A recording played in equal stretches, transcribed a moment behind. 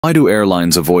Why do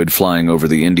airlines avoid flying over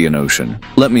the Indian Ocean?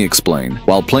 Let me explain.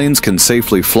 While planes can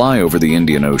safely fly over the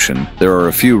Indian Ocean, there are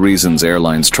a few reasons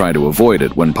airlines try to avoid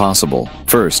it when possible.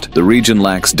 First, the region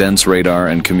lacks dense radar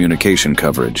and communication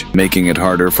coverage, making it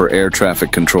harder for air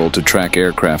traffic control to track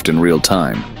aircraft in real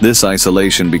time. This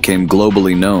isolation became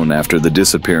globally known after the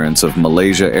disappearance of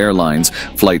Malaysia Airlines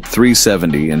Flight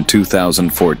 370 in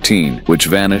 2014, which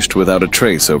vanished without a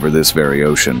trace over this very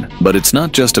ocean. But it's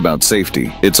not just about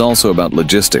safety, it's also about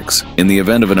logistics. In the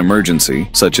event of an emergency,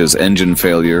 such as engine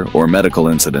failure or medical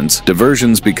incidents,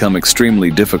 diversions become extremely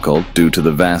difficult due to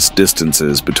the vast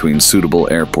distances between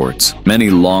suitable airports. Many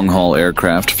long-haul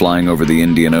aircraft flying over the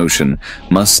Indian Ocean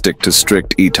must stick to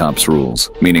strict ETOPS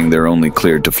rules, meaning they're only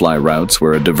cleared to fly routes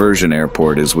where a diversion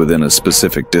airport is within a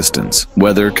specific distance.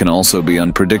 Weather can also be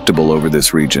unpredictable over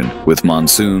this region, with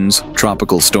monsoons,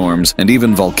 tropical storms, and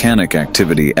even volcanic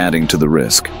activity adding to the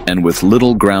risk. And with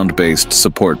little ground-based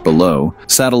support below,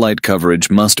 satellite coverage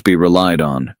must be relied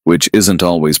on, which isn't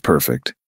always perfect.